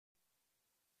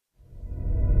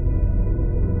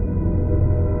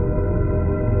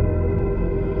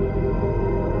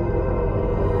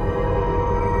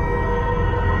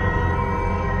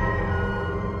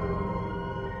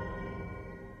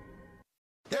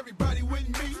Everybody with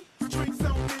me, drinks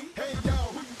on me. Hey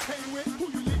y'all, who you came with? Who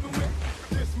you leaving with?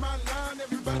 This my line,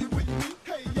 everybody with me.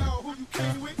 Hey y'all, who you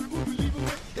came with? Who you leaving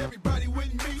with? Everybody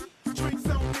with me, drinks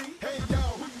on me. Hey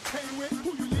y'all, who you came with?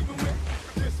 Who you leaving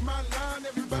with? This my line,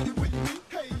 everybody with me.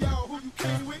 Hey y'all, who you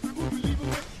came with? Who you leaving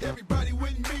with? Everybody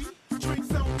with me,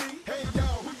 drinks on me. Hey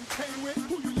y'all, who you came with?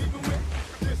 Who you leaving with?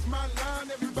 This my line,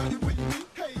 everybody with me.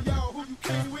 Hey y'all, who you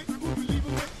came with? Who you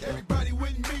leaving with? Everybody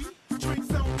with me,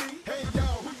 drinks on me. Hey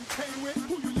y'all, who you came with?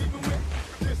 Who you leaving with?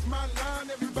 This my line,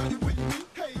 everybody with me.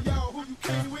 Hey y'all, who you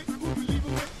came with? Who you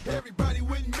leaving with? Everybody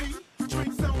with me,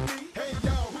 drinks on me. Hey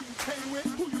y'all, who you came with?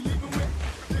 Who you leaving with?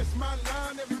 This my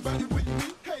line, everybody with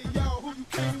me. Hey y'all, who you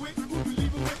came with? Who you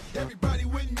leaving with? Everybody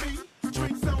with me,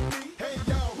 drinks on me. Hey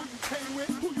y'all, who you came with?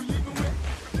 Who you leaving with?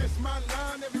 This my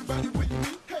line, everybody with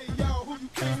me. Hey y'all, who you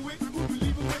came with? Who you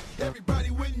leaving with? Everybody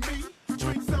with me,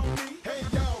 drinks on me. Hey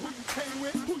y'all, who you came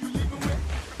with? Who you leaving with?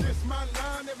 This my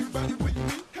line, everybody with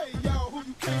me. Hey y'all, who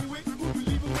you came with? Who you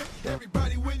leaving with?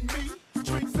 Everybody with me,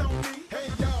 drinks on me. Hey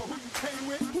y'all, who you came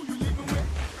with? Who you leaving with?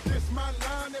 This my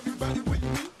line, everybody with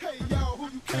me. Hey y'all, who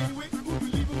you came with? Who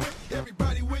you leaving with?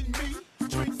 Everybody with me,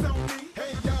 drinks on me.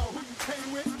 Hey y'all, who you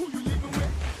came with? Who you leaving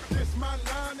with? This my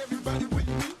line, everybody with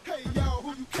me. Hey y'all,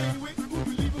 who you came with? Who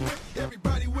you leaving with?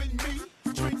 Everybody with me,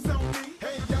 drinks on me.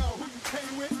 Hey y'all, who you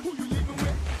came with? Who you leaving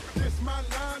with? This my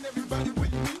line, everybody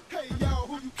with me. Hey y'all,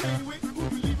 who you came with? Who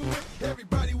you leaving with?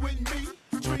 Everybody with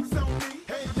me, drinks on me.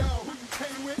 Hey y'all, who you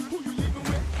came with? Who you leaving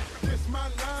with? This my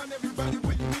line, everybody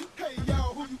with me. Hey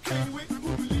y'all, who you came with? Who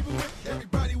you leaving with?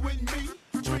 Everybody with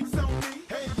me, drinks on me.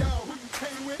 Hey y'all, who you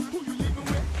came with? Who you leaving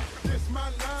with? This my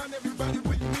line, everybody with me.